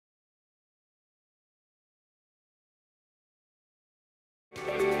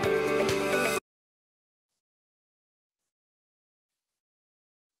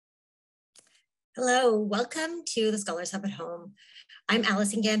Hello, welcome to the Scholars Hub at Home. I'm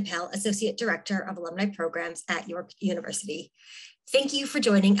Allison Gampel, Associate Director of Alumni Programs at York University. Thank you for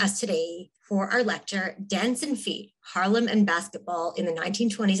joining us today for our lecture, Dancin, Harlem and Basketball in the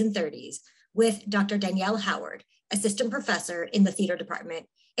 1920s and 30s, with Dr. Danielle Howard, Assistant Professor in the Theater Department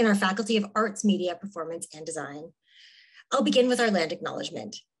in our Faculty of Arts, Media, Performance, and Design. I'll begin with our land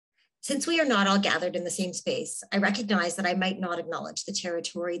acknowledgement. Since we are not all gathered in the same space, I recognize that I might not acknowledge the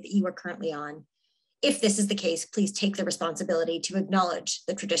territory that you are currently on. If this is the case, please take the responsibility to acknowledge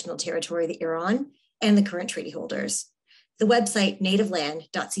the traditional territory that you're on and the current treaty holders. The website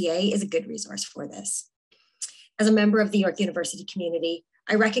nativeland.ca is a good resource for this. As a member of the York University community,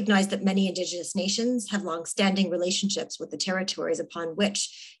 I recognize that many Indigenous nations have long-standing relationships with the territories upon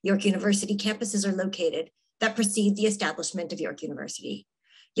which York University campuses are located that precede the establishment of York University.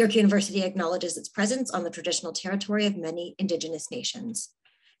 York University acknowledges its presence on the traditional territory of many Indigenous nations.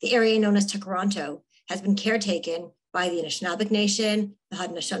 The area known as Tkaronto has been caretaken by the Anishinaabeg Nation, the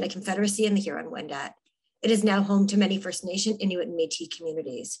Haudenosaunee Confederacy, and the Huron-Wendat. It is now home to many First Nation, Inuit, and Métis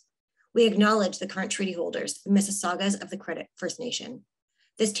communities. We acknowledge the current treaty holders, the Mississaugas of the Credit First Nation.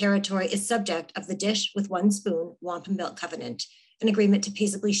 This territory is subject of the Dish with One Spoon Wampum Belt Covenant, an agreement to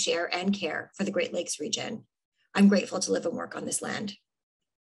peaceably share and care for the Great Lakes region. I'm grateful to live and work on this land.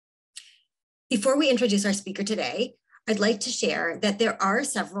 Before we introduce our speaker today, I'd like to share that there are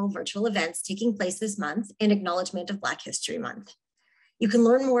several virtual events taking place this month in acknowledgement of Black History Month. You can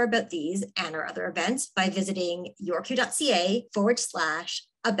learn more about these and our other events by visiting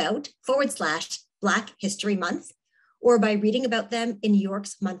yorku.ca/about/Black History Month, or by reading about them in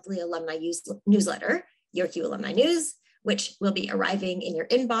York's monthly alumni newsletter, York U Alumni News, which will be arriving in your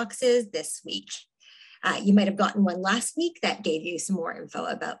inboxes this week. You might have gotten one last week that gave you some more info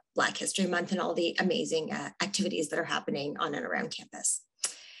about Black History Month and all the amazing activities that are happening on and around campus.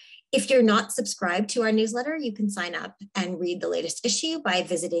 If you're not subscribed to our newsletter, you can sign up and read the latest issue by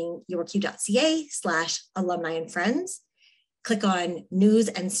visiting yorku.ca/alumni and friends. Click on News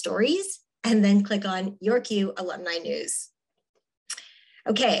and Stories, and then click on York U Alumni News.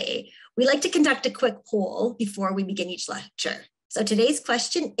 Okay, we like to conduct a quick poll before we begin each lecture. So today's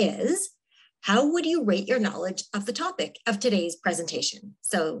question is, how would you rate your knowledge of the topic of today's presentation?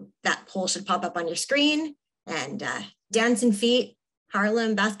 So that poll should pop up on your screen. And Dancin,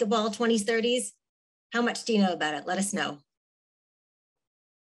 Harlem, basketball, 20s, 30s. How much do you know about it? Let us know.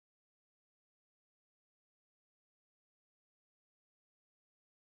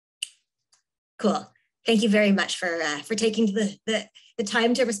 Cool. Thank you very much for taking the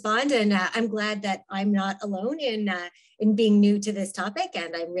time to respond. And I'm glad that I'm not alone in being new to this topic.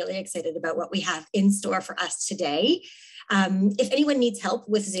 And I'm really excited about what we have in store for us today. If anyone needs help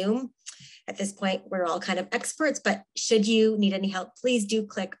with Zoom, at this point, we're all kind of experts, but should you need any help, please do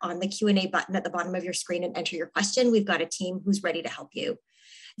click on the Q&A button at the bottom of your screen and enter your question. We've got a team who's ready to help you.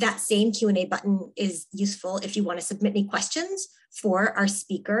 That same Q&A button is useful if you want to submit any questions for our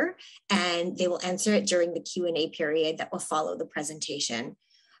speaker, and they will answer it during the Q&A period that will follow the presentation.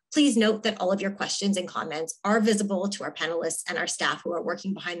 Please note that all of your questions and comments are visible to our panelists and our staff who are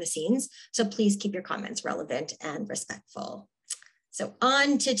working behind the scenes, so please keep your comments relevant and respectful. So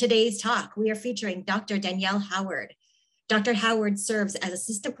on to today's talk, we are featuring Dr. Danielle Howard. Dr. Howard serves as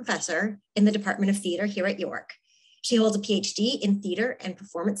Assistant Professor in the Department of Theater here at York. She holds a PhD in Theater and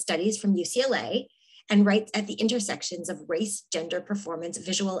Performance Studies from UCLA and writes at the intersections of race, gender, performance,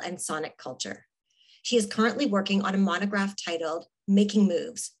 visual, and sonic culture. She is currently working on a monograph titled Making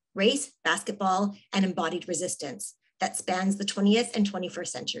Moves, Race, Basketball, and Embodied Resistance that spans the 20th and 21st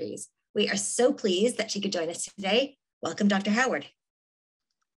centuries. We are so pleased that she could join us today. Welcome, Dr. Howard.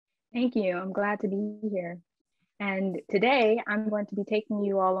 Thank you. I'm glad to be here. And today I'm going to be taking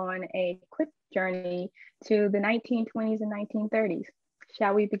you all on a quick journey to the 1920s and 1930s.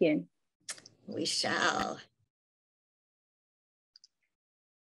 Shall we begin? We shall.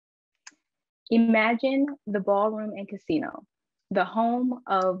 Imagine the ballroom and casino, the home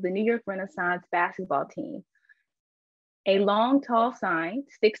of the New York Renaissance basketball team. A long, tall sign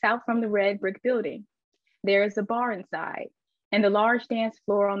sticks out from the red brick building. There is a bar inside, and the large dance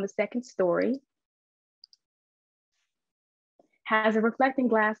floor on the second story has a reflecting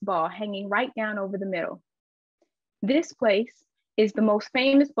glass ball hanging right down over the middle. This place is the most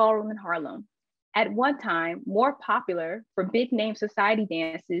famous ballroom in Harlem, at one time more popular for big name society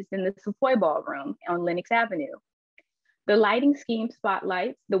dances than the Savoy Ballroom on Lenox Avenue. The lighting scheme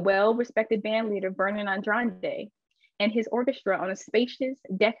spotlights the well-respected band leader Vernon Andrade and his orchestra on a spacious,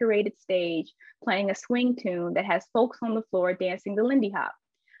 decorated stage playing a swing tune that has folks on the floor dancing the Lindy Hop,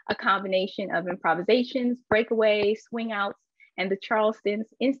 a combination of improvisations, breakaways, swing outs, and the Charleston's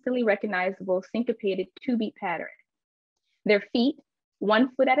instantly recognizable syncopated 2-beat pattern. Their feet,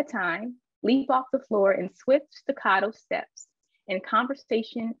 1 foot at a time, leap off the floor in swift staccato steps, in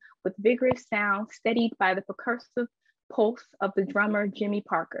conversation with vigorous sound steadied by the percussive pulse of the drummer Jimmy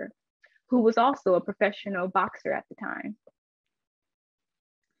Parker, who was also a professional boxer at the time.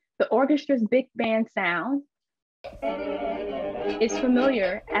 The orchestra's big band sound is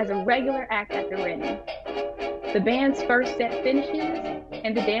familiar as a regular act at the Rennie. The band's first set finishes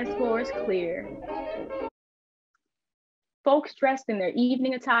and the dance floor is clear. Folks dressed in their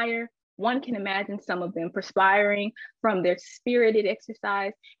evening attire, one can imagine some of them perspiring from their spirited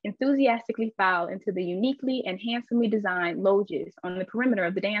exercise, enthusiastically file into the uniquely and handsomely designed loges on the perimeter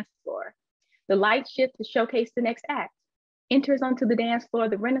of the dance floor. The lights shift to showcase the next act. Enters onto the dance floor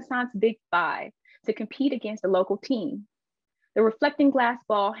the Renaissance Big Five to compete against a local team. The reflecting glass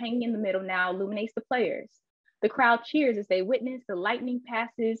ball hanging in the middle now illuminates the players. The crowd cheers as they witness the lightning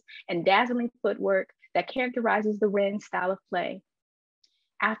passes and dazzling footwork that characterizes the Wren's style of play.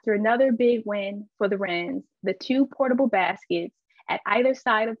 After another big win for the Wrens, the 2 portable baskets at either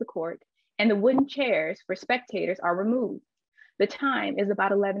side of the court and the wooden chairs for spectators are removed. The time is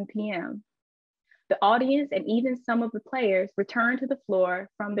about 11 p.m. The audience and even some of the players return to the floor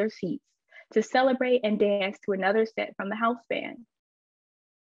from their seats to celebrate and dance to another set from the house band.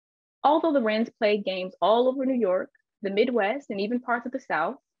 Although the Wrens played games all over New York, the Midwest, and even parts of the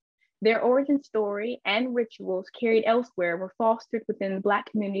South, their origin story and rituals carried elsewhere were fostered within the Black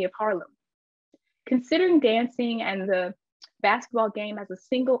community of Harlem. Considering dancing and the basketball game as a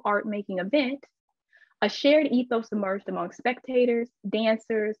single art-making event, a shared ethos emerged among spectators,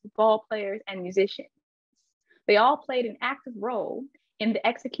 dancers, ball players, and musicians. They all played an active role in the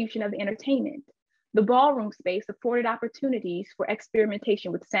execution of the entertainment. The ballroom space afforded opportunities for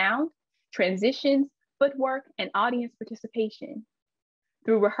experimentation with sound, transitions, footwork, and audience participation.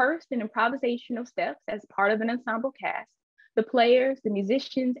 Through rehearsed and improvisational steps as part of an ensemble cast, the players, the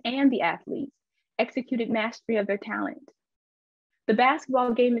musicians, and the athletes executed mastery of their talent. The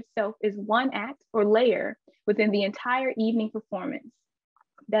basketball game itself is one act or layer within the entire evening performance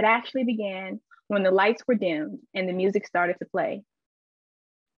that actually began when the lights were dimmed and the music started to play.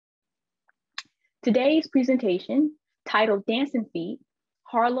 Today's presentation, titled Dancin' Feet,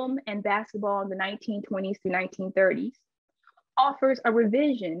 Harlem and Basketball in the 1920s through 1930s, offers a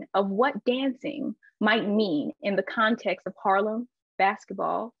revision of what dancing might mean in the context of Harlem,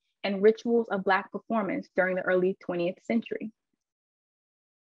 basketball, and rituals of Black performance during the early 20th century.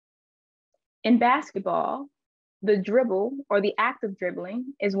 In basketball, the dribble or the act of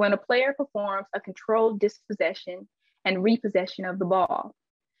dribbling is when a player performs a controlled dispossession and repossession of the ball.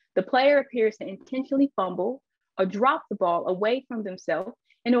 The player appears to intentionally fumble or drop the ball away from themselves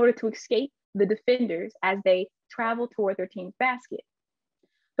in order to escape the defenders as they travel toward their team's basket.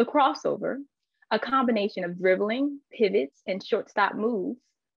 The crossover, a combination of dribbling, pivots, and shortstop moves,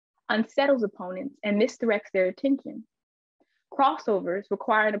 unsettles opponents and misdirects their attention. Crossovers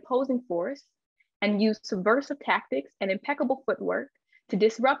require an opposing force and use subversive tactics and impeccable footwork to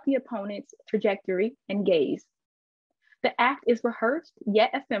disrupt the opponent's trajectory and gaze. The act is rehearsed,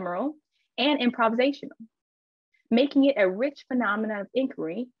 yet ephemeral and improvisational, making it a rich phenomenon of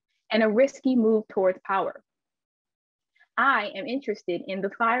inquiry and a risky move towards power. I am interested in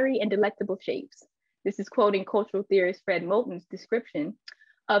the fiery and delectable shapes. This is quoting cultural theorist Fred Moulton's description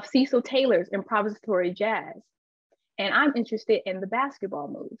of Cecil Taylor's improvisatory jazz. And I'm interested in the basketball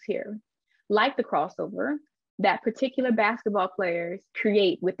moves here, like the crossover that particular basketball players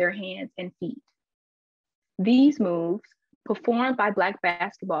create with their hands and feet. These moves, performed by Black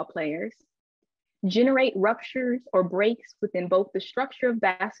basketball players, generate ruptures or breaks within both the structure of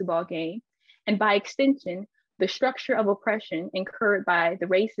basketball game and by extension, the structure of oppression incurred by the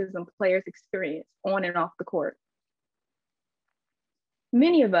racism players experience on and off the court.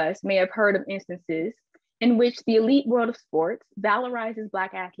 Many of us may have heard of instances in which the elite world of sports valorizes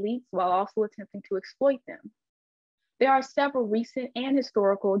Black athletes while also attempting to exploit them. There are several recent and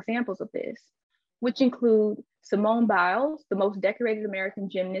historical examples of this, which include Simone Biles, the most decorated American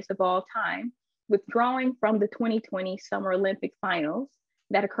gymnast of all time, withdrawing from the 2020 Summer Olympic Finals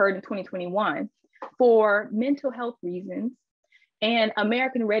that occurred in 2021 for mental health reasons, and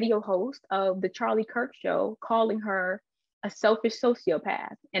American radio host of the Charlie Kirk Show calling her a selfish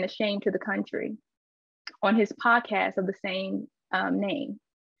sociopath and a shame to the country on his podcast of the same name.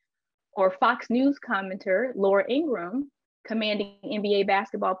 Or Fox News commentator Laura Ingraham commanding NBA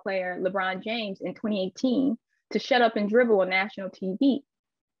basketball player LeBron James in 2018 to shut up and dribble on national TV.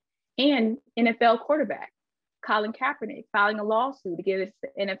 And NFL quarterback Colin Kaepernick filing a lawsuit against the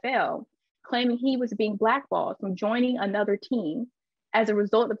NFL, claiming he was being blackballed from joining another team as a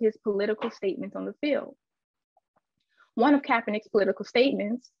result of his political statements on the field. One of Kaepernick's political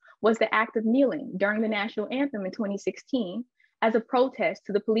statements was the act of kneeling during the national anthem in 2016 as a protest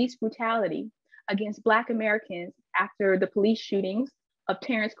to the police brutality against Black Americans after the police shootings of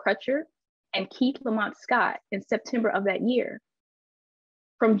Terrence Crutcher and Keith Lamont Scott in September of that year.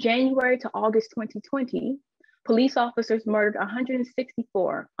 From January to August 2020, police officers murdered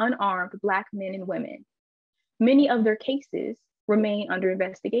 164 unarmed Black men and women. Many of their cases remain under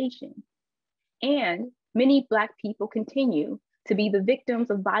investigation. And many Black people continue to be the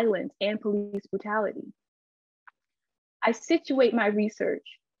victims of violence and police brutality. I situate my research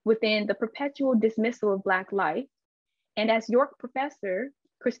within the perpetual dismissal of Black life, and as York professor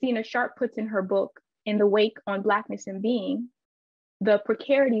Christina Sharp puts in her book, In the Wake on Blackness and Being, the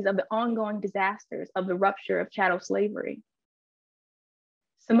precarities of the ongoing disasters of the rupture of chattel slavery.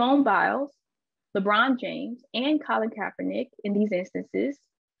 Simone Biles, LeBron James, and Colin Kaepernick in these instances,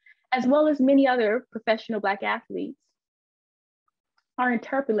 as well as many other professional Black athletes, are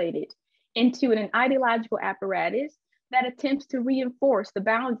interpolated into an ideological apparatus that attempts to reinforce the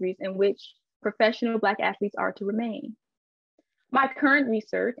boundaries in which professional Black athletes are to remain. My current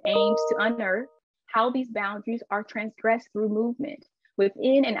research aims to unearth how these boundaries are transgressed through movement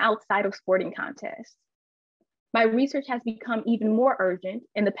within and outside of sporting contests. My research has become even more urgent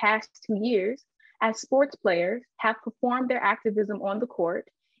in the past 2 years as sports players have performed their activism on the court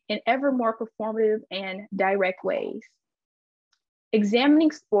in ever more performative and direct ways.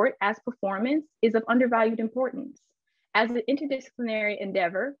 Examining sport as performance is of undervalued importance. As an interdisciplinary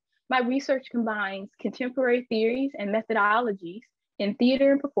endeavor, my research combines contemporary theories and methodologies in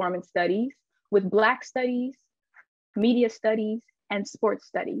theater and performance studies with Black studies, media studies, and sports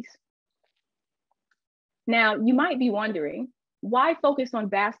studies. Now, you might be wondering, why focus on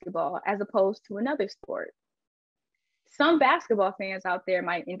basketball as opposed to another sport? Some basketball fans out there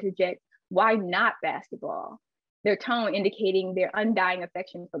might interject, why not basketball? Their tone indicating their undying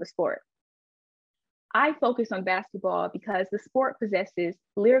affection for the sport. I focus on basketball because the sport possesses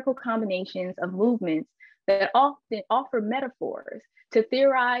lyrical combinations of movements that often offer metaphors to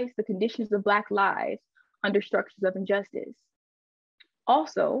theorize the conditions of Black lives under structures of injustice.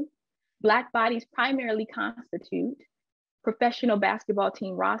 Also, Black bodies primarily constitute professional basketball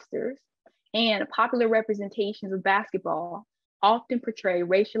team rosters, and popular representations of basketball often portray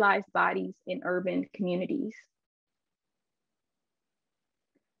racialized bodies in urban communities.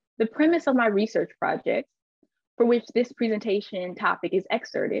 The premise of my research project, for which this presentation topic is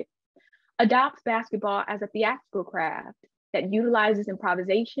excerpted, adopts basketball as a theatrical craft that utilizes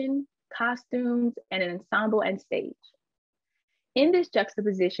improvisation, costumes, and an ensemble and stage. In this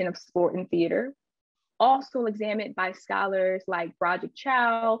juxtaposition of sport and theater, also examined by scholars like Broderick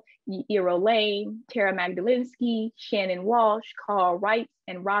Chow, Eero Lane, Tara Magdalensky, Shannon Walsh, Carl Wright,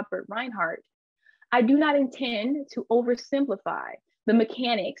 and Robert Reinhardt, I do not intend to oversimplify the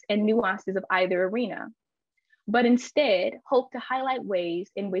mechanics and nuances of either arena, but instead hope to highlight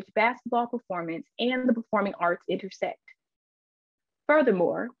ways in which basketball performance and the performing arts intersect.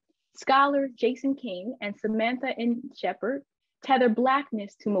 Furthermore, scholars Jason King and Samantha N. Shepard tether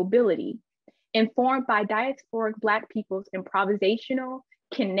Blackness to mobility, informed by diasporic Black people's improvisational,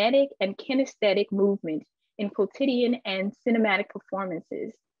 kinetic, and kinesthetic movement in quotidian and cinematic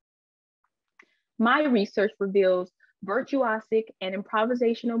performances. My research reveals virtuosic and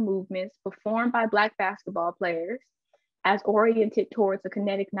improvisational movements performed by Black basketball players as oriented towards a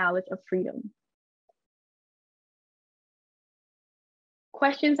kinetic knowledge of freedom.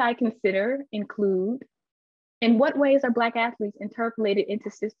 Questions I consider include, in what ways are Black athletes interpolated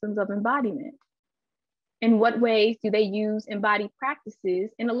into systems of embodiment? In what ways do they use embodied practices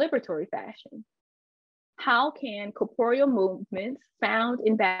in a liberatory fashion? How can corporeal movements found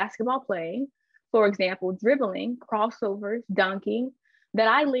in basketball playing, for example, dribbling, crossovers, dunking, that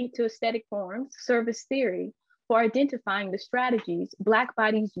I link to aesthetic forms, serve as theory for identifying the strategies Black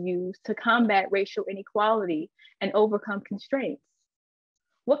bodies use to combat racial inequality and overcome constraints?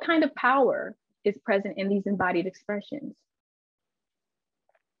 What kind of power is present in these embodied expressions?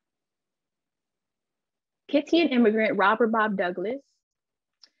 Kittian immigrant Robert Bob Douglas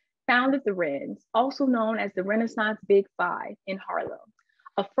founded the Wrens, also known as the Renaissance Big Five in Harlem,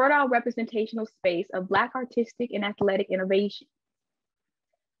 a fertile representational space of Black artistic and athletic innovation.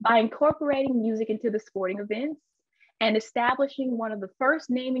 By incorporating music into the sporting events and establishing one of the first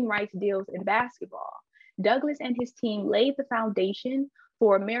naming rights deals in basketball, Douglas and his team laid the foundation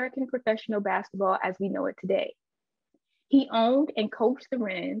for American professional basketball as we know it today. He owned and coached the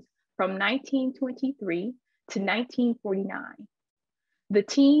Wrens from 1923 to 1949. The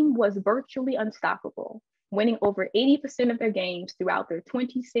team was virtually unstoppable, winning over 80% of their games throughout their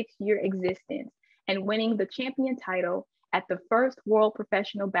 26-year existence and winning the champion title at the first World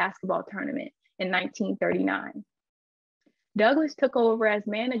Professional Basketball Tournament in 1939. Douglas took over as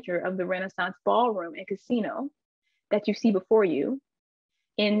manager of the Renaissance Ballroom and Casino that you see before you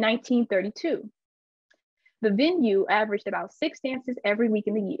in 1932. The venue averaged about 6 dances every week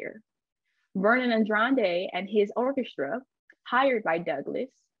in the year. Vernon Andrade and his orchestra, hired by Douglas,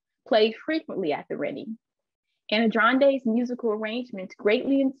 played frequently at the Rennie. And Andrande's musical arrangements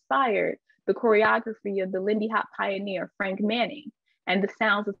greatly inspired the choreography of the Lindy Hop pioneer Frank Manning and the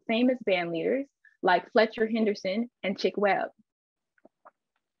sounds of famous band leaders like Fletcher Henderson and Chick Webb.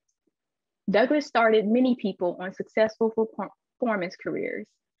 Douglas started many people on successful performance careers,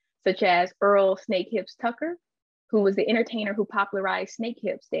 such as Earl Snake Hips Tucker, who was the entertainer who popularized snake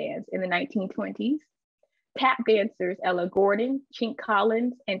hips dance in the 1920s, tap dancers Ella Gordon, Chink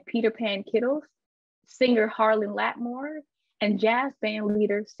Collins, and Peter Pan Kittles, singer Harlan Latmore, and jazz band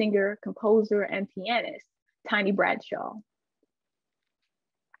leader, singer, composer, and pianist Tiny Bradshaw.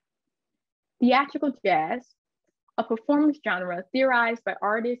 Theatrical jazz, a performance genre theorized by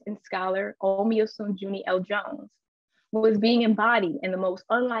artist and scholar Omiyosun Juni L. Jones, was being embodied in the most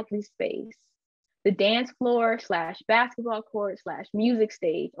unlikely space, the dance floor / basketball court / music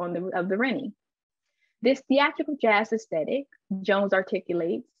stage of the Rennie. This theatrical jazz aesthetic, Jones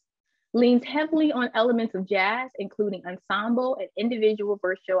articulates, leans heavily on elements of jazz, including ensemble and individual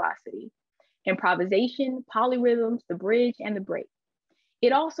virtuosity, improvisation, polyrhythms, the bridge, and the break.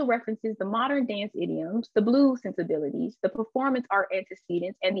 It also references the modern dance idioms, the blues sensibilities, the performance art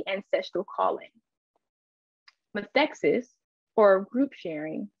antecedents, and the ancestral calling. Methexis, or group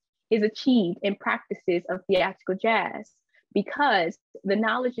sharing, is achieved in practices of theatrical jazz because the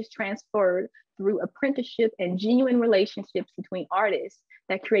knowledge is transferred through apprenticeship and genuine relationships between artists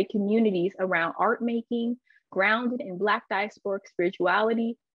that create communities around art making, grounded in Black diasporic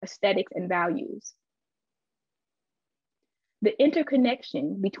spirituality, aesthetics, and values. The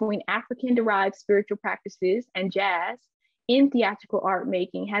interconnection between African-derived spiritual practices and jazz in theatrical art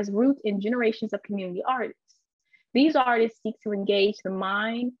making has roots in generations of community artists. These artists seek to engage the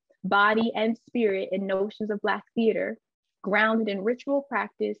mind, body, and spirit in notions of Black theater, grounded in ritual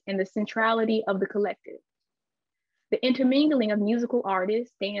practice and the centrality of the collective. The intermingling of musical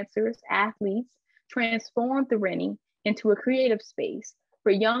artists, dancers, athletes transformed the Rennie into a creative space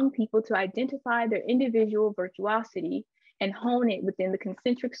for young people to identify their individual virtuosity and hone it within the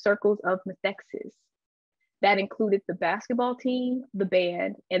concentric circles of methexis. That included the basketball team, the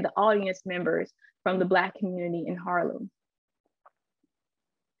band, and the audience members from the Black community in Harlem.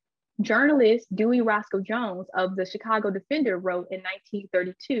 Journalist Dewey Roscoe Jones of the Chicago Defender wrote in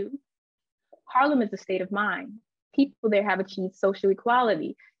 1932, "Harlem is a state of mind. People there have achieved social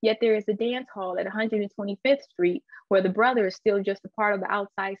equality, yet there is a dance hall at 125th Street where the brother is still just a part of the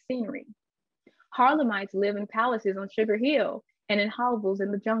outside scenery. Harlemites live in palaces on Sugar Hill and in hovels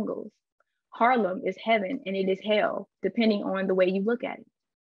in the jungles. Harlem is heaven and it is hell, depending on the way you look at it."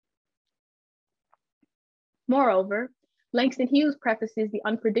 Moreover, Langston Hughes prefaces the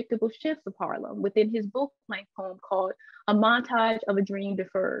unpredictable shifts of Harlem within his book-length poem called A Montage of a Dream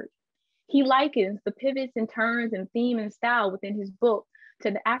Deferred. He likens the pivots and turns in theme and style within his book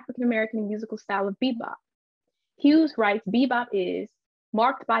to the African-American musical style of bebop. Hughes writes, "Bebop is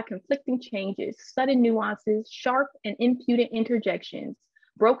marked by conflicting changes, sudden nuances, sharp and impudent interjections,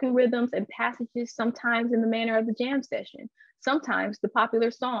 broken rhythms and passages, sometimes in the manner of the jam session, sometimes the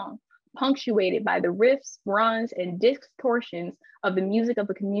popular song, punctuated by the riffs, runs, and distortions of the music of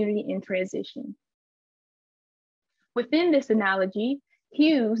the community in transition." Within this analogy,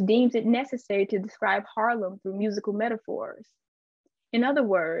 Hughes deems it necessary to describe Harlem through musical metaphors. In other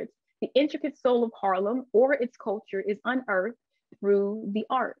words, the intricate soul of Harlem or its culture is unearthed through the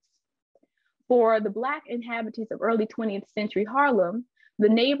arts. For the Black inhabitants of early 20th century Harlem, the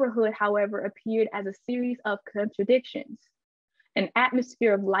neighborhood, however, appeared as a series of contradictions, an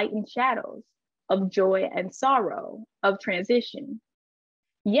atmosphere of light and shadows, of joy and sorrow, of transition.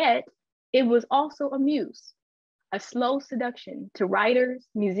 Yet, it was also a muse, a slow seduction to writers,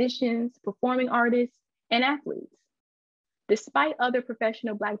 musicians, performing artists, and athletes. Despite other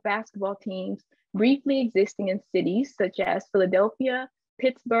professional Black basketball teams briefly existing in cities such as Philadelphia,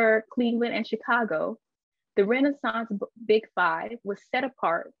 Pittsburgh, Cleveland, and Chicago, the Renaissance Big Five was set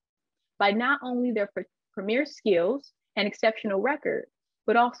apart by not only their premier skills and exceptional record,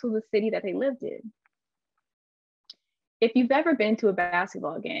 but also the city that they lived in. If you've ever been to a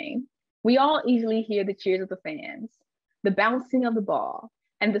basketball game, we all easily hear the cheers of the fans, the bouncing of the ball,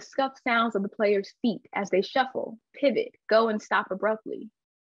 and the scuffed sounds of the players' feet as they shuffle, pivot, go, and stop abruptly.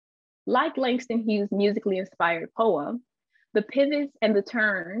 Like Langston Hughes' musically inspired poem, the pivots and the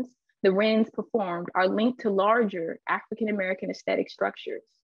turns the Wrens performed are linked to larger African-American aesthetic structures.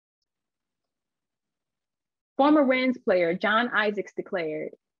 Former Wrens player John Isaacs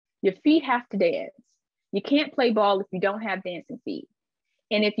declared, "Your feet have to dance. You can't play ball if you don't have dancing feet.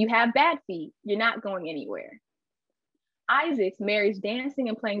 And if you have bad feet, you're not going anywhere." Isaacs marries dancing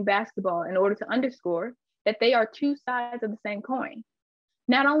and playing basketball in order to underscore that they are two sides of the same coin.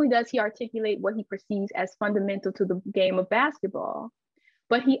 Not only does he articulate what he perceives as fundamental to the game of basketball,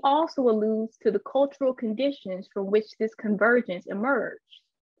 but he also alludes to the cultural conditions from which this convergence emerged.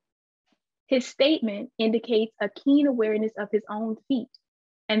 His statement indicates a keen awareness of his own feet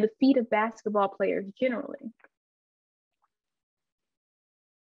and the feet of basketball players generally.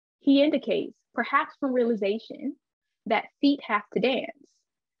 He indicates, perhaps from realization, that feet have to dance.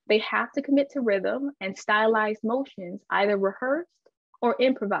 They have to commit to rhythm and stylized motions, either rehearsed or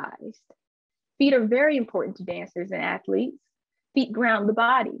improvised. Feet are very important to dancers and athletes. Feet ground the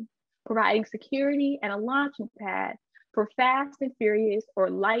body, providing security and a launching pad for fast and furious or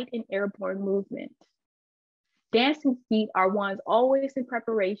light and airborne movement. Dancing feet are ones always in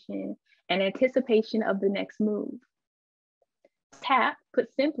preparation and anticipation of the next move. Tap,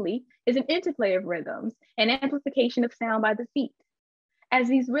 put simply, is an interplay of rhythms and amplification of sound by the feet. As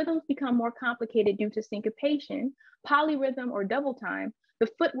these rhythms become more complicated due to syncopation, polyrhythm, or double time, the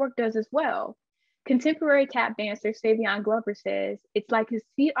footwork does as well. Contemporary tap dancer Savion Glover says, "It's like his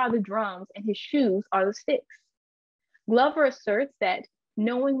feet are the drums and his shoes are the sticks." Glover asserts that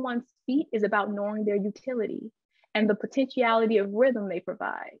knowing one's feet is about knowing their utility and the potentiality of rhythm they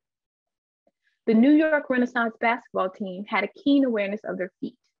provide. The New York Renaissance basketball team had a keen awareness of their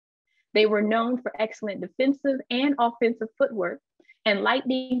feet. They were known for excellent defensive and offensive footwork and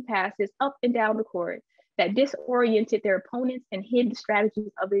lightning passes up and down the court that disoriented their opponents and hid the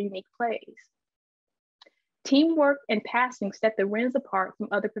strategies of their unique plays. Teamwork and passing set the Wrens apart from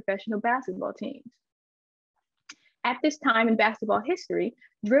other professional basketball teams. At this time in basketball history,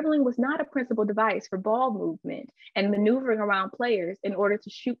 dribbling was not a principal device for ball movement and maneuvering around players in order to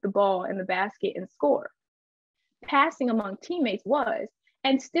shoot the ball in the basket and score. Passing among teammates was,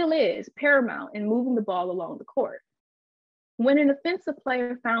 and still is, paramount in moving the ball along the court. When an offensive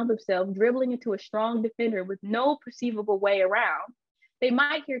player found themselves dribbling into a strong defender with no perceivable way around, they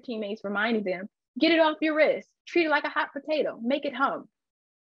might hear teammates reminding them, "Get it off your wrist, treat it like a hot potato, make it hum,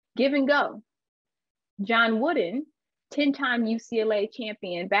 give and go." John Wooden, 10-time UCLA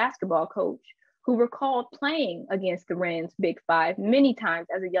champion basketball coach, who recalled playing against the Wrens Big Five many times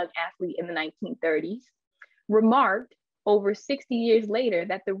as a young athlete in the 1930s, remarked over 60 years later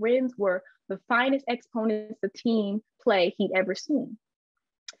that the Wrens were the finest exponents of team play he'd ever seen.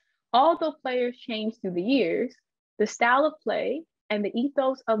 Although players changed through the years, the style of play and the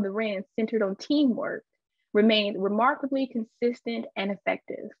ethos of the Wrens centered on teamwork remained remarkably consistent and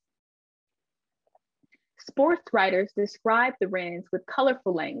effective. Sports writers described the Wrens with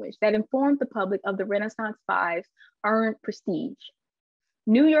colorful language that informed the public of the Renaissance Five's earned prestige.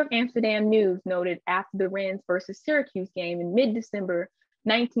 New York Amsterdam News noted after the Wrens versus Syracuse game in mid-December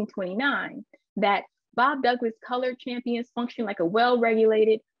 1929 that Bob Douglas' colored champions functioned like a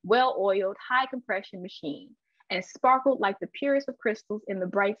well-regulated, well-oiled, high-compression machine and sparkled like the purest of crystals in the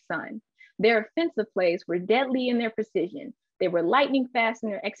bright sun. Their offensive plays were deadly in their precision. They were lightning fast in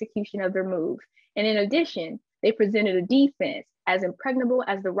their execution of their moves. And in addition, they presented a defense as impregnable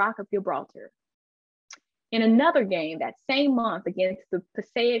as the Rock of Gibraltar. In another game that same month against the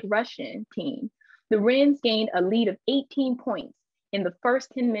Passaic Russian team, the Wrens gained a lead of 18 points in the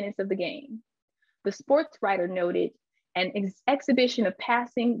first 10 minutes of the game. The sports writer noted an exhibition of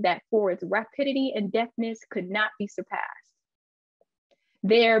passing that for its rapidity and deftness could not be surpassed.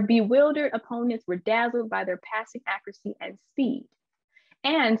 Their bewildered opponents were dazzled by their passing accuracy and speed.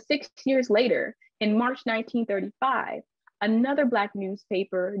 And 6 years later, in March 1935, another Black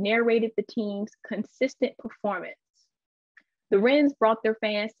newspaper narrated the team's consistent performance. The Wrens brought their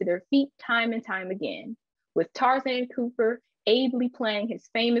fans to their feet time and time again, with Tarzan Cooper ably playing his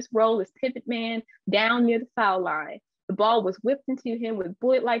famous role as pivot man down near the foul line. The ball was whipped into him with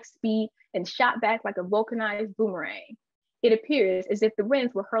bullet-like speed and shot back like a vulcanized boomerang. It appears as if the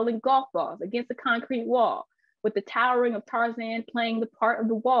Wrens were hurling golf balls against a concrete wall, with the towering of Tarzan playing the part of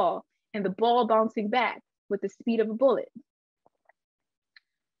the wall and the ball bouncing back with the speed of a bullet.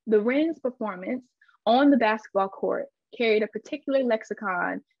 The Wrens' performance on the basketball court carried a particular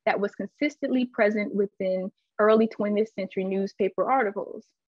lexicon that was consistently present within early 20th century newspaper articles.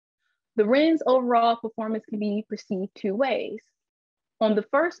 The Wrens' overall performance can be perceived two ways. On the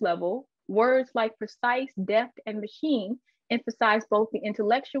first level, words like precise, deft, and machine emphasize both the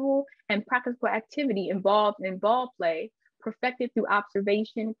intellectual and practical activity involved in ball play, perfected through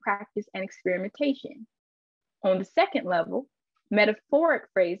observation, practice, and experimentation. On the second level, metaphoric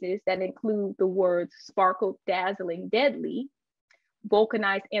phrases that include the words sparkled, dazzling, deadly,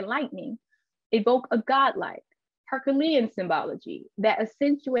 vulcanized, and lightning evoke a godlike, Herculean symbology that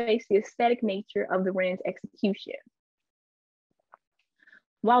accentuates the aesthetic nature of the wren's execution.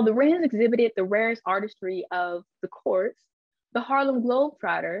 While the wrens exhibited the rarest artistry of the courts, the Harlem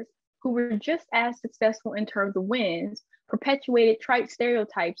Globetrotters, who were just as successful in terms of wins, perpetuated trite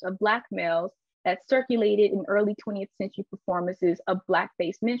stereotypes of Black males that circulated in early 20th century performances of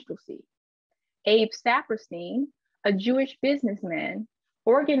Black-based minstrelsy. Abe Saperstein, a Jewish businessman,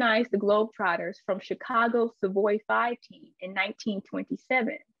 organized the Globetrotters from Chicago's Savoy 5 team in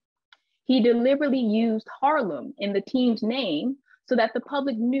 1927. He deliberately used Harlem in the team's name so that the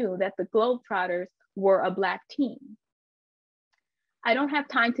public knew that the Globetrotters were a Black team. I don't have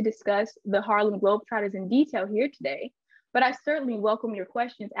time to discuss the Harlem Globetrotters in detail here today, but I certainly welcome your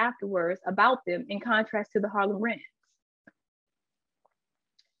questions afterwards about them in contrast to the Harlem Wrens.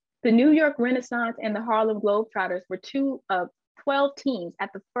 The New York Renaissance and the Harlem Globetrotters were two of 12 teams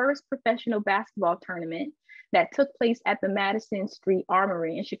at the first professional basketball tournament that took place at the Madison Street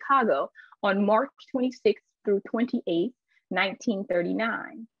Armory in Chicago on March 26th through 28th,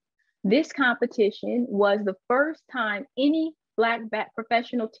 1939. This competition was the first time any Black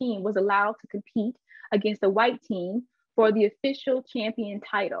professional team was allowed to compete against a white team for the official champion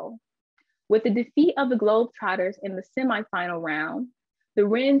title. With the defeat of the Globetrotters in the semifinal round, the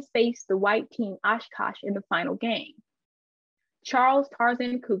Wrens faced the white team Oshkosh in the final game. Charles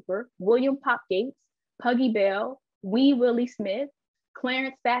Tarzan Cooper, William Pop Gates, Puggy Bell, Wee Willie Smith,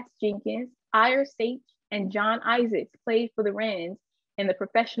 Clarence Fats Jenkins, Ira Sage, and John Isaacs played for the Wrens in the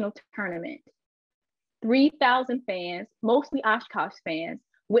professional tournament. 3,000 fans, mostly Oshkosh fans,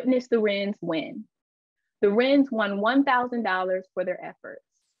 witnessed the Wrens win. The Wrens won $1,000 for their efforts.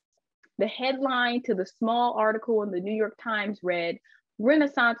 The headline to the small article in the New York Times read,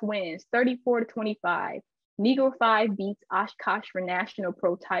 "Renaissance wins 34-25. Negro 5 beats Oshkosh for National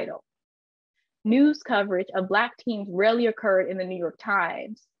Pro title." News coverage of Black teams rarely occurred in the New York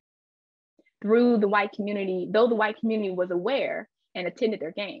Times, though the white community was aware and attended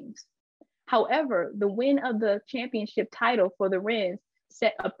their games. However, the win of the championship title for the Wrens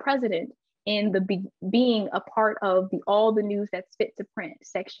set a precedent in the being a part of the all the news that's fit to print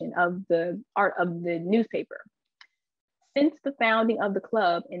section of the art of the newspaper. Since the founding of the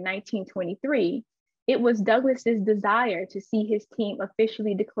club in 1923, it was Douglas's desire to see his team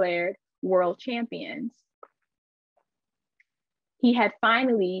officially declared world champions. He had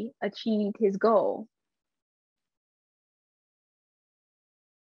finally achieved his goal.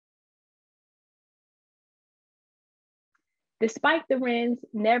 Despite the Wrens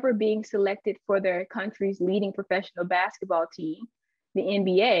never being selected for their country's leading professional basketball team, the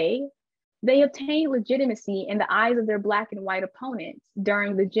NBA, they obtained legitimacy in the eyes of their Black and white opponents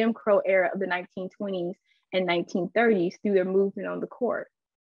during the Jim Crow era of the 1920s and 1930s through their movement on the court.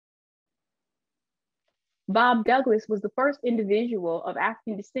 Bob Douglas was the first individual of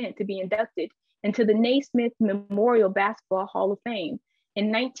African descent to be inducted into the Naismith Memorial Basketball Hall of Fame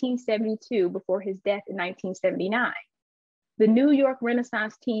in 1972 before his death in 1979. The New York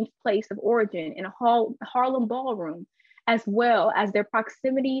Renaissance team's place of origin in a Harlem ballroom, as well as their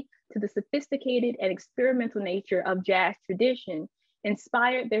proximity to the sophisticated and experimental nature of jazz tradition,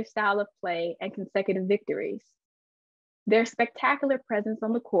 inspired their style of play and consecutive victories. Their spectacular presence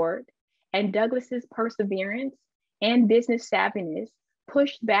on the court and Douglas's perseverance and business savviness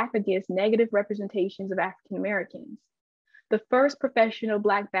pushed back against negative representations of African Americans. The first professional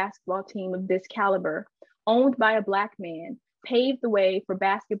Black basketball team of this caliber, owned by a Black man, paved the way for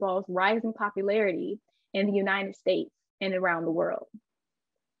basketball's rising popularity in the United States and around the world.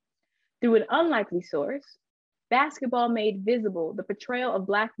 Through an unlikely source, basketball made visible the portrayal of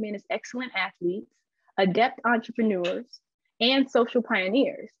Black men as excellent athletes, adept entrepreneurs, and social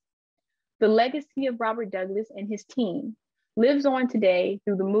pioneers. The legacy of Robert Douglas and his team lives on today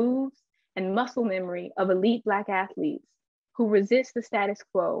through the moves and muscle memory of elite Black athletes who resist the status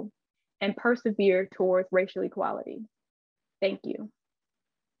quo and persevere towards racial equality. Thank you.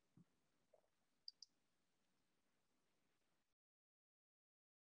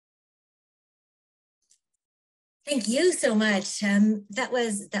 Thank you so much. That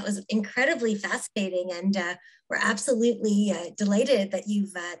was incredibly fascinating, and we're absolutely delighted that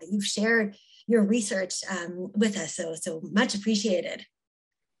you've shared your research with us. So much appreciated.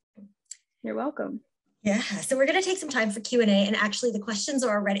 You're welcome. Yeah, so we're going to take some time for Q&A, and actually the questions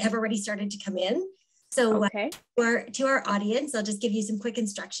have already started to come in. So Okay. to our audience, I'll just give you some quick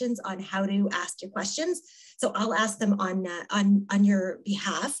instructions on how to ask your questions. So I'll ask them on your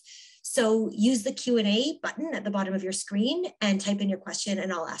behalf. So use the Q&A button at the bottom of your screen and type in your question,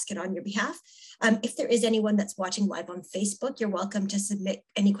 and I'll ask it on your behalf. If there is anyone that's watching live on Facebook, you're welcome to submit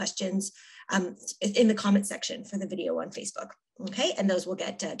any questions in the comment section for the video on Facebook. Okay, and those will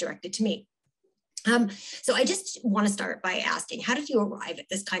get directed to me. So I just want to start by asking, how did you arrive at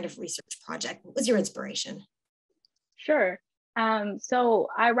this kind of research project? What was your inspiration? Sure. So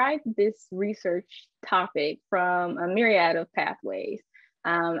I arrived at this research topic from a myriad of pathways.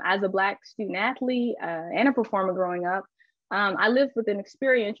 As a Black student athlete and a performer growing up, I lived with an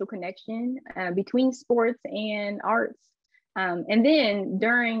experiential connection between sports and arts. And then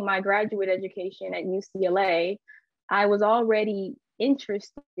during my graduate education at UCLA, I was already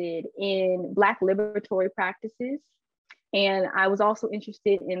interested in Black liberatory practices. And I was also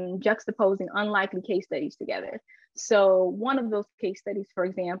interested in juxtaposing unlikely case studies together. So one of those case studies, for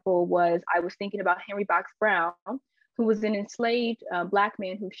example, was I was thinking about Henry Box Brown, who was an enslaved Black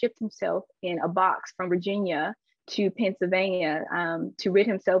man who shipped himself in a box from Virginia to Pennsylvania to rid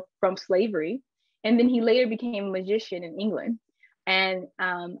himself from slavery. And then he later became a magician in England. And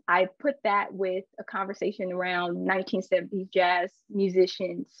I put that with a conversation around 1970s jazz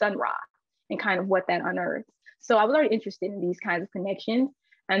musician Sun Ra and kind of what that unearthed. So I was already interested in these kinds of connections.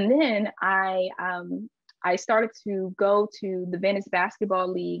 And then I started to go to the Venice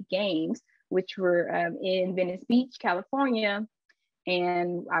Basketball League games, which were in Venice Beach, California.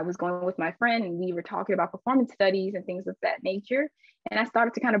 And I was going with my friend, and we were talking about performance studies and things of that nature. And I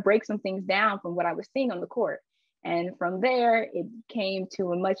started to kind of break some things down from what I was seeing on the court. And from there, it came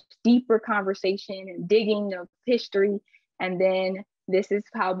to a much deeper conversation and digging of history. And then this is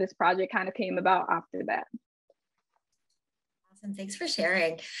how this project kind of came about after that. Awesome, thanks for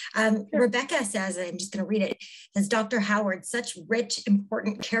sharing. Sure. Rebecca says, I'm just going to read it, says, Dr. Howard, such rich,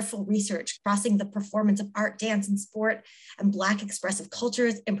 important, careful research crossing the performance of art, dance, and sport, and Black expressive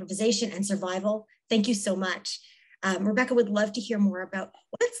cultures, improvisation, and survival. Thank you so much. Rebecca would love to hear more about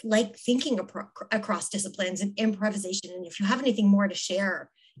what it's like thinking across disciplines and improvisation. And if you have anything more to share,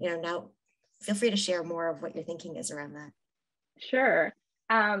 now feel free to share more of what your thinking is around that. Sure.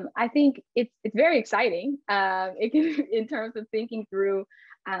 I think it's very exciting in terms of thinking through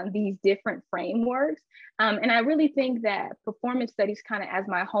these different frameworks. And I really think that performance studies kind of as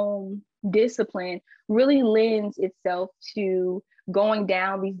my home discipline really lends itself to going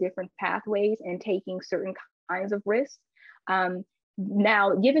down these different pathways and taking certain kinds of risks.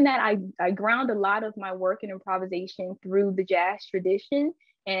 Now, given that I ground a lot of my work in improvisation through the jazz tradition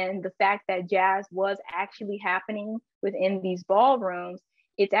and the fact that jazz was actually happening within these ballrooms,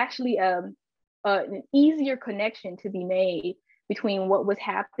 it's actually an easier connection to be made between what was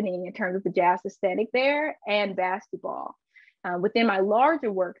happening in terms of the jazz aesthetic there and basketball. Within my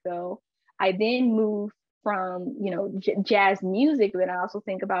larger work, though, I then moved from jazz music, but I also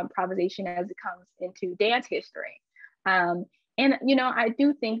think about improvisation as it comes into dance history. And I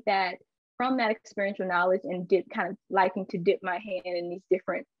do think that from that experiential knowledge and kind of liking to dip my hand in these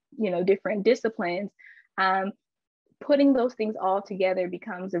different disciplines, putting those things all together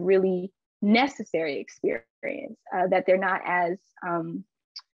becomes a really necessary experience, that they're not as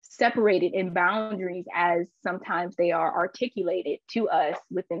separated in boundaries as sometimes they are articulated to us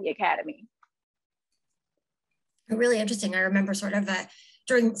within the academy. Really interesting. I remember sort of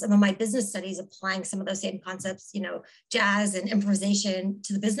during some of my business studies applying some of those same concepts, jazz and improvisation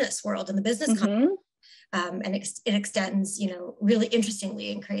to the business world and the business context. And it extends, really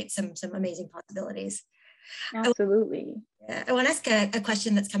interestingly and creates some amazing possibilities. Absolutely. I want to ask a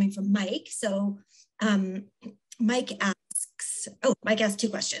question that's coming from Mike. So Mike asked two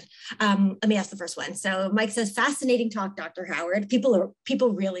questions. Let me ask the first one. So Mike says, fascinating talk, Dr. Howard.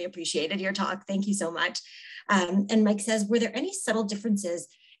 People really appreciated your talk. Thank you so much. And Mike says, were there any subtle differences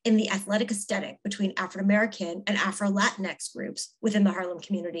in the athletic aesthetic between Afro-American and Afro-Latinx groups within the Harlem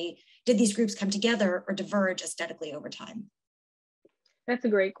community? Did these groups come together or diverge aesthetically over time? That's a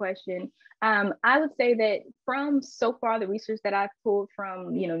great question. I would say that from so far the research that I've pulled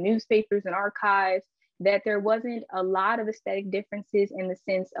from newspapers and archives, that there wasn't a lot of aesthetic differences in the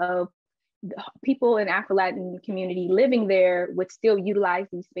sense of people in Afro-Latin community living there would still utilize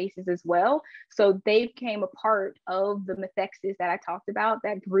these spaces as well. So they became a part of the methexes that I talked about,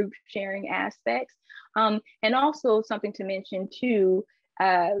 that group sharing aspects. And also something to mention too,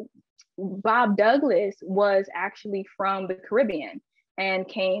 Bob Douglas was actually from the Caribbean and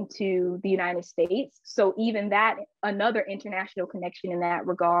came to the United States. So even that, another international connection in that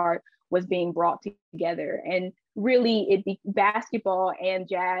regard, was being brought together. And really basketball and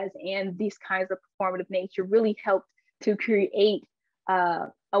jazz and these kinds of performative nature really helped to create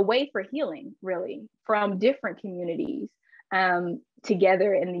a way for healing, really, from different communities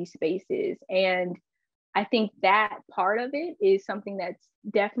together in these spaces. And I think that part of it is something that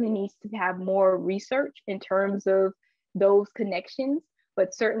definitely needs to have more research in terms of those connections.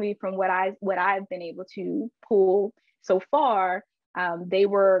 But certainly from what I've been able to pull so far, they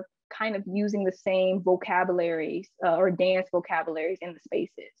were kind of using the same vocabularies or dance vocabularies in the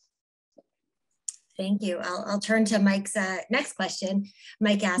spaces. Thank you. I'll turn to Mike's next question.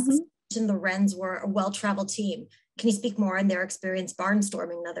 Mike asks, the Wrens were a well-traveled team. Can you speak more on their experience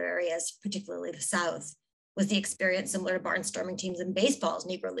barnstorming in other areas, particularly the South? Was the experience similar to barnstorming teams in baseball's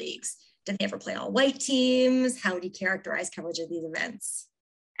Negro Leagues? Did they ever play all white teams? How would you characterize coverage of these events?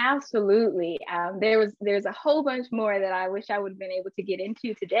 Absolutely. There's a whole bunch more that I wish I would have been able to get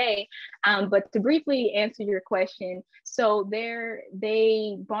into today. But to briefly answer your question, so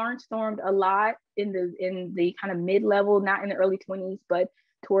they barnstormed a lot in the kind of mid-level, not in the early 20s, but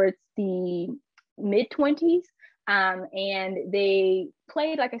towards the mid-20s. And they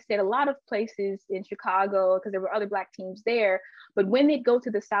played, like I said, a lot of places in Chicago because there were other Black teams there. But when they'd go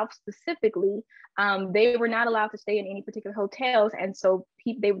to the South specifically, they were not allowed to stay in any particular hotels. And so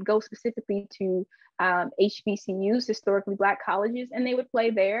they would go specifically to HBCUs, historically Black colleges, and they would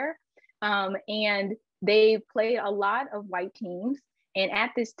play there. And they played a lot of white teams. And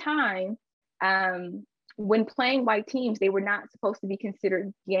at this time, when playing white teams, they were not supposed to be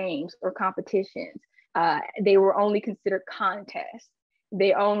considered games or competitions. They were only considered contests.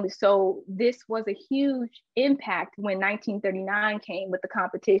 So this was a huge impact when 1939 came with the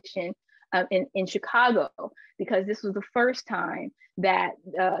competition in Chicago, because this was the first time that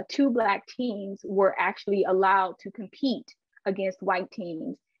two Black teams were actually allowed to compete against white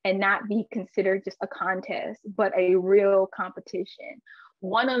teams and not be considered just a contest, but a real competition.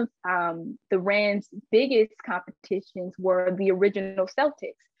 One of the Wrens' biggest competitions were the original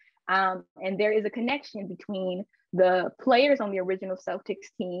Celtics. And there is a connection between the players on the original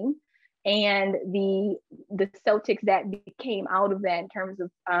Celtics team and the Celtics that became out of that in terms of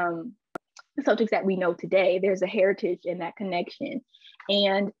the Celtics that we know today. There's a heritage in that connection.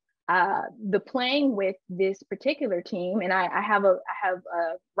 And the playing with this particular team, and I have a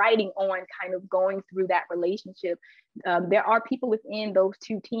writing on kind of going through that relationship. There are people within those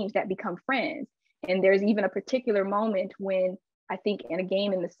two teams that become friends. And there's even a particular moment when I think in a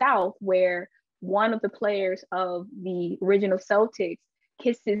game in the South where one of the players of the original Celtics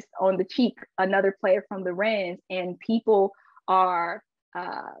kisses on the cheek another player from the Wrens, and people are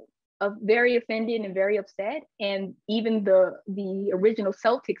very offended and very upset. And even the original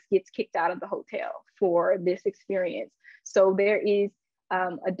Celtics gets kicked out of the hotel for this experience. So there is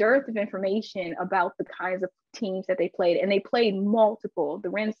a dearth of information about the kinds of teams that they played, and they played multiple. The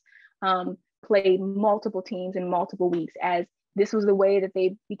Wrens played multiple teams in multiple weeks, as this was the way that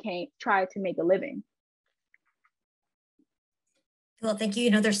they tried to make a living. Well, thank you.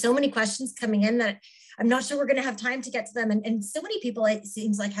 There's so many questions coming in that I'm not sure we're going to have time to get to them. And so many people, it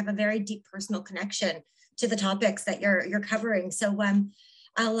seems like, have a very deep personal connection to the topics that you're covering. So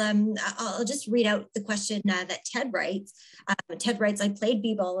I'll just read out the question that Ted writes. Ted writes, I played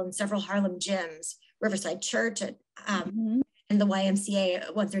b-ball in several Harlem gyms, Riverside Church and the YMCA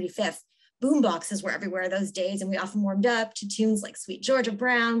at 135th. Boom boxes were everywhere those days, and we often warmed up to tunes like Sweet Georgia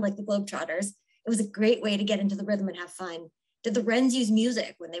Brown, like the Globetrotters. It was a great way to get into the rhythm and have fun. Did the Wrens use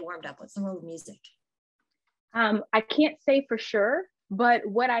music when they warmed up? What's the role of music? I can't say for sure, but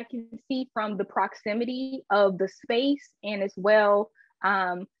what I can see from the proximity of the space, and as well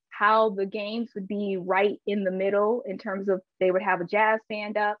how the games would be right in the middle in terms of they would have a jazz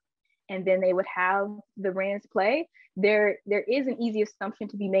band up, and then they would have the Wrens play. There is an easy assumption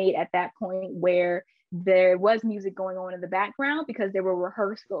to be made at that point where there was music going on in the background because there were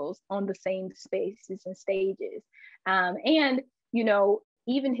rehearsals on the same spaces and stages. And,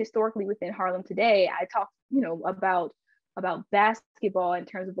 even historically within Harlem today, I talk, about basketball in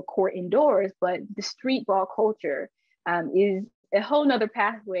terms of the court indoors, but the street ball culture is a whole nother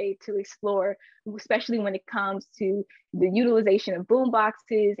pathway to explore, especially when it comes to the utilization of boom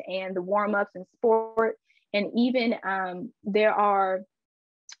boxes and the warm-ups in sport. And even there are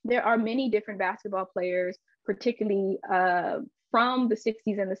many different basketball players, particularly from the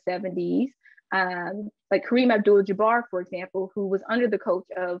 60s and the 70s, like Kareem Abdul-Jabbar, for example, who was under the coach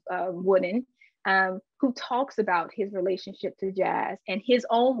of Wooden, who talks about his relationship to jazz and his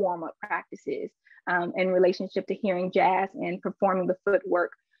own warm-up practices in relationship to hearing jazz and performing the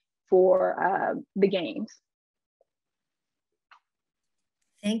footwork for the games.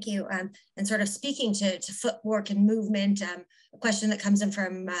 Thank you. And sort of speaking to footwork and movement, a question that comes in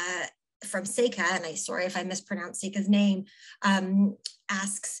from Seika, and I sorry if I mispronounced Seika's name,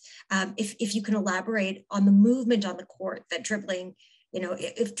 asks if you can elaborate on the movement on the court that dribbling,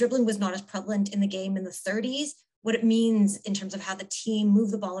 if dribbling was not as prevalent in the game in the 30s, what it means in terms of how the team move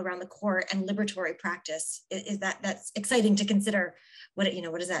the ball around the court and liberatory practice. That's exciting to consider. What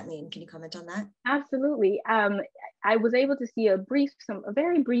does that mean? Can you comment on that? Absolutely. I was able to see a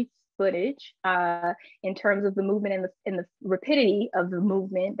very brief footage in terms of the movement and the rapidity of the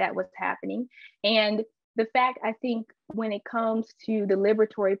movement that was happening. And the fact, I think, when it comes to the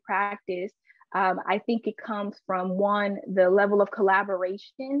liberatory practice, I think it comes from the level of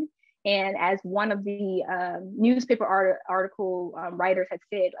collaboration. And as one of the newspaper article writers had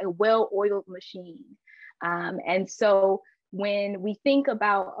said, a well-oiled machine. And so when we think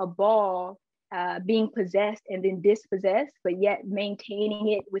about a ball being possessed and then dispossessed, but yet maintaining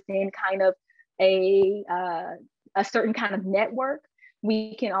it within kind of a certain kind of network,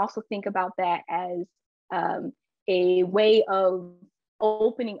 we can also think about that as a way of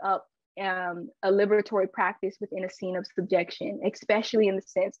opening up a liberatory practice within a scene of subjection, especially in the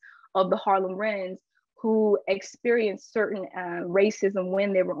sense of the Harlem Rens, who experienced certain racism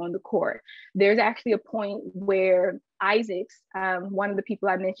when they were on the court. There's actually a point where Isaacs, one of the people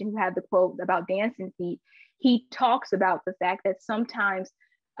I mentioned who had the quote about dancing feet, he talks about the fact that sometimes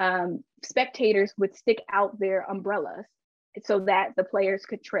spectators would stick out their umbrellas so that the players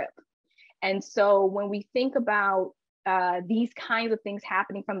could trip. And so when we think about these kinds of things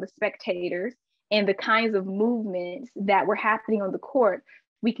happening from the spectators and the kinds of movements that were happening on the court,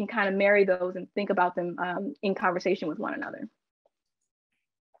 we can kind of marry those and think about them in conversation with one another.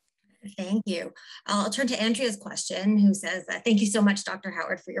 Thank you. I'll turn to Andrea's question, who says, thank you so much, Dr.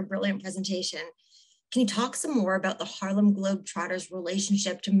 Howard, for your brilliant presentation. Can you talk some more about the Harlem Globetrotters'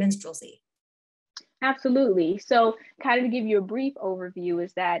 relationship to minstrelsy? Absolutely. So kind of to give you a brief overview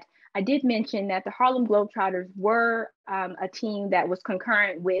is that I did mention that the Harlem Globetrotters were a team that was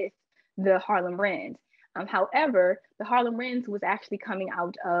concurrent with the Harlem Rens. However, the Harlem Rens was actually coming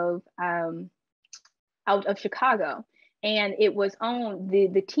out of Chicago, and it was owned.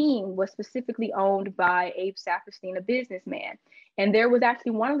 The team was specifically owned by Abe Saperstein, a businessman, and there was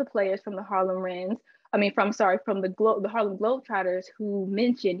actually one of the players from the Harlem Rens. From the Harlem Globetrotters, who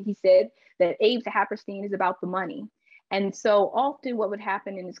mentioned, he said that Abe Saperstein is about the money. And so often what would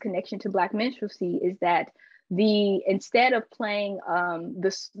happen in this connection to Black minstrelsy is that instead of playing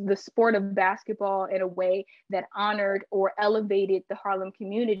the sport of basketball in a way that honored or elevated the Harlem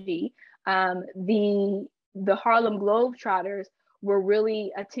community, the Harlem Globetrotters were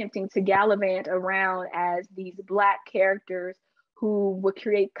really attempting to gallivant around as these Black characters who would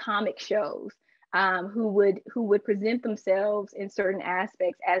create comic shows, who would present themselves in certain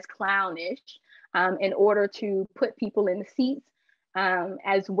aspects as clownish in order to put people in the seats,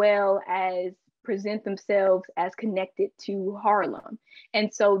 as well as present themselves as connected to Harlem.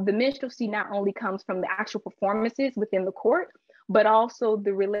 And so the minstrelsy not only comes from the actual performances within the court, but also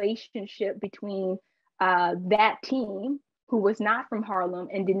the relationship between that team, who was not from Harlem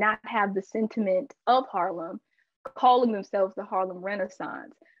and did not have the sentiment of Harlem, calling themselves the Harlem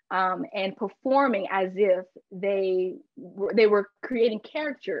Renaissance, and performing as if they were creating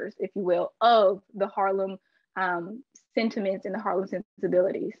caricatures, if you will, of the Harlem sentiments and the Harlem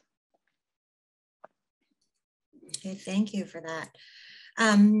sensibilities. Okay, thank you for that.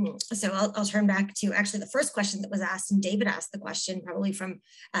 So I'll turn back to actually the first question that was asked, and David asked the question probably from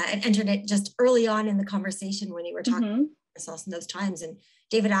and entered it just early on in the conversation when you were talking about Renaissance in those times. And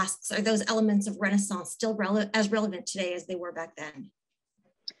David asks, are those elements of Renaissance still as relevant today as they were back then?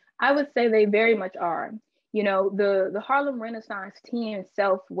 I would say they very much are. You know, the Harlem Renaissance team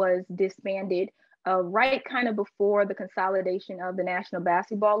itself was disbanded right kind of before the consolidation of the National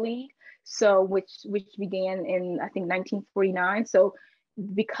Basketball League, so which began in, I think, 1949. So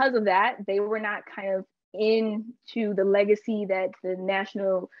because of that, they were not kind of into the legacy that the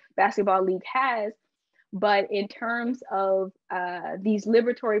National Basketball League has. But in terms of these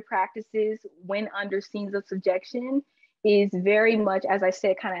liberatory practices when under scenes of subjection is very much, as I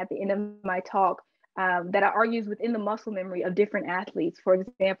said kind of at the end of my talk, that argues within the muscle memory of different athletes. For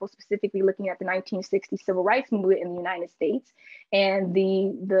example, specifically looking at the 1960 civil rights movement in the United States and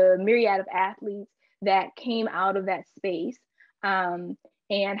the myriad of athletes that came out of that space, and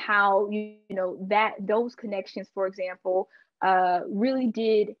how that those connections, for example, really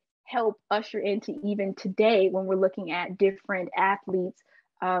did help usher into even today when we're looking at different athletes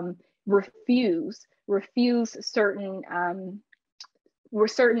refuse certain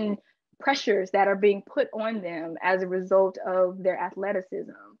pressures that are being put on them as a result of their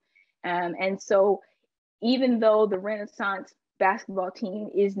athleticism. And so even though the Renaissance basketball team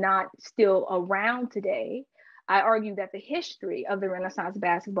is not still around today, I argue that the history of the Renaissance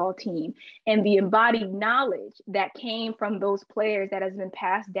basketball team and the embodied knowledge that came from those players that has been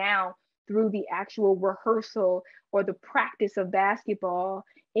passed down through the actual rehearsal or the practice of basketball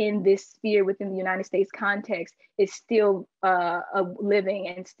in this sphere within the United States context is still living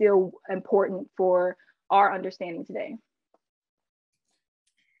and still important for our understanding today.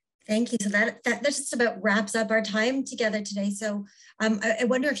 Thank you. So that just about wraps up our time together today. So I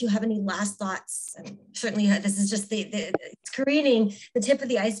wonder if you have any last thoughts. Certainly, this is just it's careening the tip of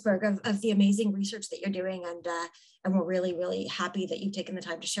the iceberg of the amazing research that you're doing, and we're really, really happy that you've taken the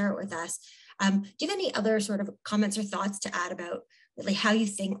time to share it with us. Do you have any other sort of comments or thoughts to add about really how you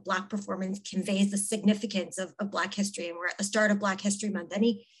think Black performance conveys the significance of Black history? And we're at the start of Black History Month.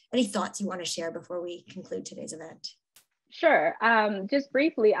 Any thoughts you want to share before we conclude today's event? Sure. Just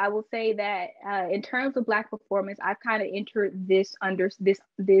briefly, I will say that in terms of Black performance, I've kind of entered this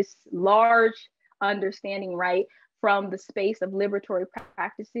large understanding, right, from the space of liberatory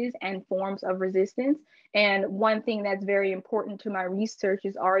practices and forms of resistance. And one thing that's very important to my research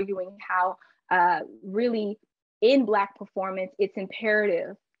is arguing how really in Black performance, it's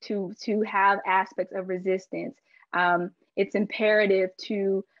imperative to have aspects of resistance. It's imperative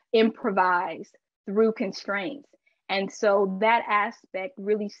to improvise through constraints. And so that aspect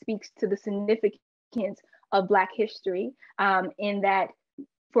really speaks to the significance of Black history in that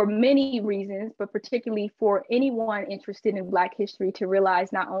for many reasons, but particularly for anyone interested in Black history to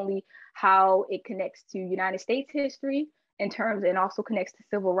realize not only how it connects to United States history in terms and also connects to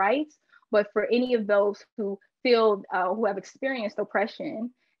civil rights, but for any of those who feel, who have experienced oppression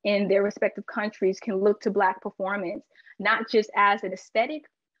in their respective countries can look to Black performance, not just as an aesthetic,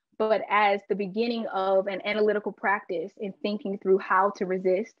 but as the beginning of an analytical practice in thinking through how to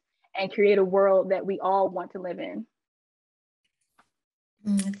resist and create a world that we all want to live in.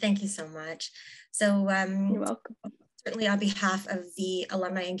 Thank you so much. So you're welcome. Certainly on behalf of the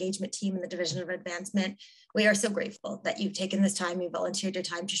Alumni Engagement Team and the Division of Advancement, we are so grateful that you've taken this time, you volunteered your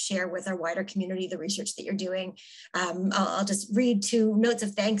time to share with our wider community the research that you're doing. I'll just read 2 notes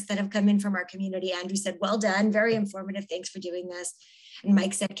of thanks that have come in from our community. Andrew said, well done, very informative, thanks for doing this. And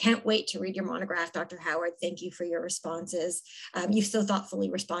Mike said, can't wait to read your monograph, Dr. Howard. Thank you for your responses. You've so thoughtfully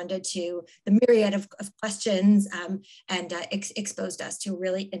responded to the myriad of questions and exposed us to a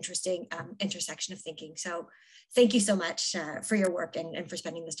really interesting intersection of thinking. So thank you so much for your work and for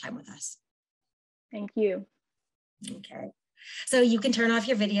spending this time with us. Thank you. Okay. So you can turn off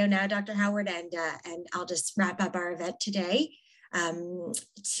your video now, Dr. Howard, and I'll just wrap up our event today. To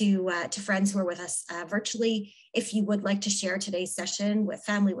friends who are with us virtually, if you would like to share today's session with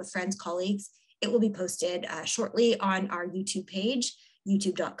family, with friends, colleagues, it will be posted shortly on our YouTube page,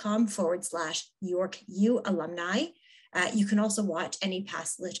 youtube.com/YorkU alumni. You can also watch any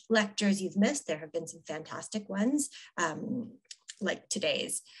past lectures you've missed. There have been some fantastic ones like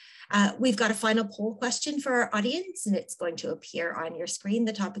today's. We've got a final poll question for our audience, and it's going to appear on your screen.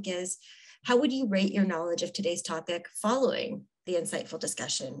 The topic is, how would you rate your knowledge of today's topic following the insightful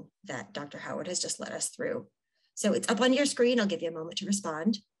discussion that Dr. Howard has just led us through? So it's up on your screen. I'll give you a moment to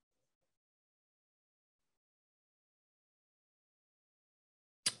respond.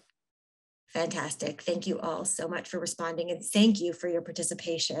 Fantastic. Thank you all so much for responding, and thank you for your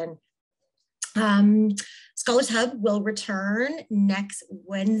participation. Scholars Hub will return next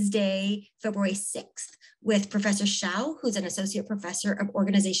Wednesday, February 6th, with Professor Shao, who's an Associate Professor of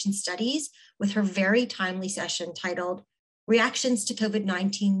Organization Studies, with her very timely session titled Reactions to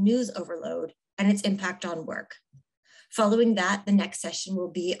COVID-19 News Overload and Its Impact on Work. Following that, the next session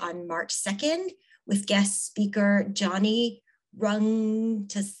will be on March 2nd with guest speaker Johnny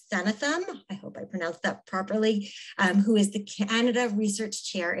Runtasanatham, I hope I pronounced that properly, who is the Canada Research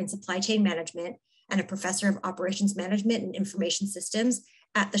Chair in Supply Chain Management and a Professor of Operations Management and Information Systems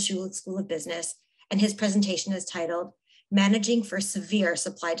at the Schulich School of Business. And his presentation is titled Managing for Severe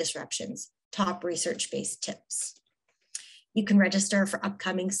Supply Disruptions, Top Research-Based Tips. You can register for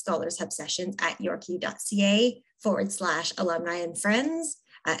upcoming Scholars Hub sessions at yorku.ca/alumni and friends,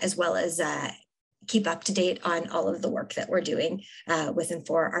 as well as keep up to date on all of the work that we're doing with and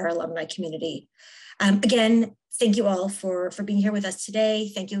for our alumni community. Again, thank you all for being here with us today.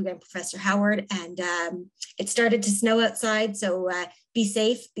 Thank you again, Professor Howard. And it started to snow outside, so be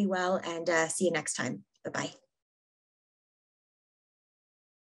safe, be well, and see you next time. Bye-bye.